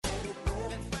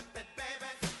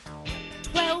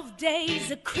days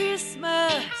of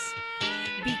Christmas.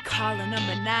 Be caller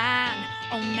number 9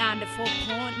 on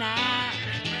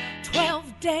 94.9.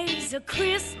 12 days of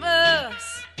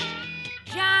Christmas.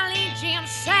 Jolly Jim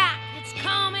Sack, it's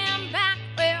coming back.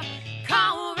 Well,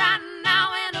 call right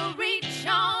now and reach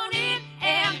on it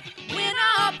and win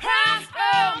a prize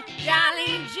from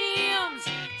Jolly Jim's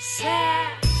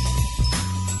Sack.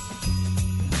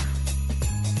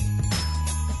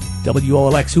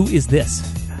 WOLX, who is this?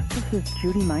 This is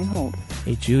Judy Meinholz.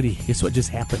 Hey, Judy, guess what just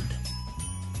happened?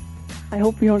 I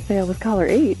hope you don't say I was caller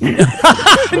 8.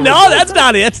 No, that's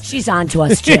not it. She's on to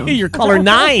us, Jim. You're caller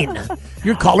 9.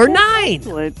 You're caller 9.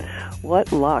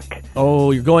 What luck.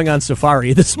 Oh, you're going on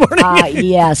safari this morning.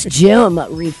 Yes, Jim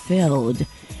refilled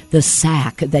the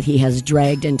sack that he has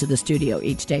dragged into the studio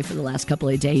each day for the last couple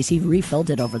of days. He refilled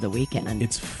it over the weekend.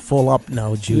 It's full up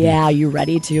now, Judy. Yeah, you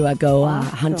ready to go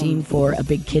hunting for a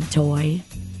big kid toy?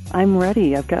 I'm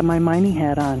ready. I've got my mining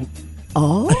hat on.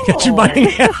 Oh. Got your money.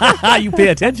 You pay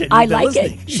attention. I like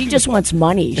it. She just wants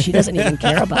money. She doesn't even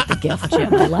care about the gift,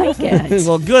 Jim. I like it.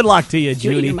 Well, good luck to you,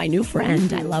 Judy. You're my new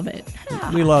friend. I love it.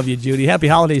 We love you, Judy. Happy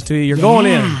holidays to you. You're going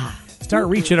in. Start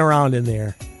reaching around in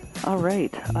there. All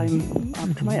right. I'm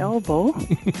up to my elbow.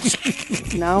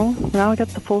 Now I got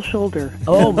the full shoulder.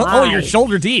 Oh, my. Oh, you're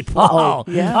shoulder deep. Wow.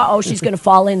 Yeah. Uh-oh, she's going to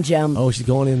fall in, Jim. Oh, she's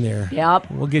going in there. Yep.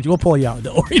 We'll pull you out.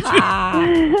 Don't worry.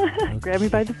 Grab me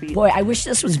by the feet. Boy, I wish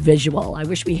this was visual. I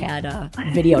wish we had a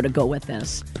video to go with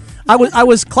this. I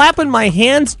was clapping my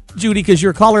hands, Judy, because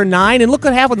you're caller 9, and look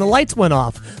what happened. The lights went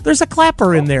off. There's a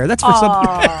clapper in there. That's for some.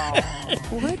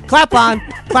 Clap on,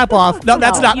 clap off. No,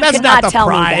 that's not the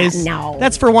prize. No.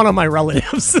 That's for one of my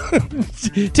relatives.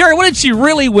 Terry, what did she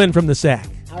really win from the sack?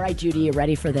 All right, Judy, you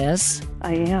ready for this?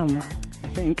 I am, I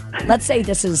think. Let's say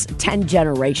this is 10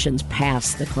 generations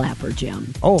past the clapper,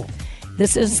 Jim. Oh.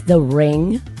 This is the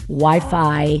Ring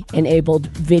Wi-Fi enabled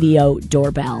video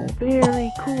doorbell.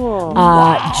 Very cool.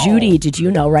 Judy, did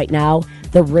you know right now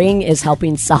the Ring is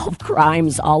helping solve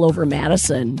crimes all over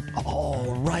Madison?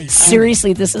 Oh, right.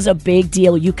 Seriously, this is a big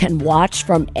deal. You can watch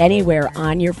from anywhere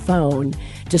on your phone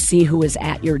to see who is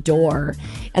at your door.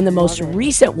 And the most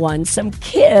recent one, some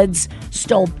kids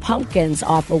stole pumpkins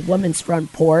off a woman's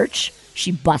front porch.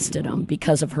 She busted them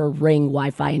because of her Ring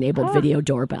Wi-Fi enabled video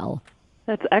doorbell.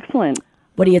 That's excellent.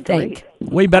 What do you think?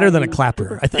 Great. Way better than a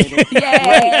clapper, I think. Yay!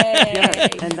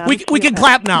 Yes. We can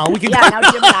clap now. We can clap. Now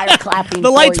Jim and I are clapping. The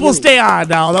lights will stay on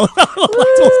now. The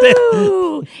lights will stay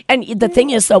on. And the thing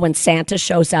is, though, when Santa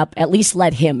shows up, at least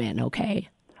let him in, okay?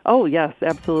 Oh, yes,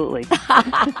 absolutely.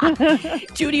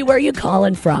 Judy, where are you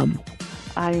calling from?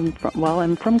 I'm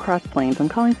from Cross Plains. I'm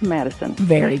calling from Madison.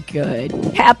 Very good.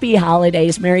 Happy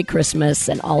holidays, Merry Christmas,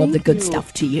 and all of the good you.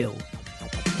 stuff to you.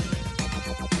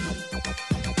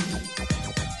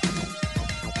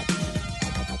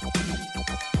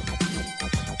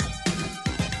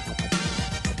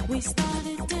 We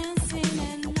started dancing.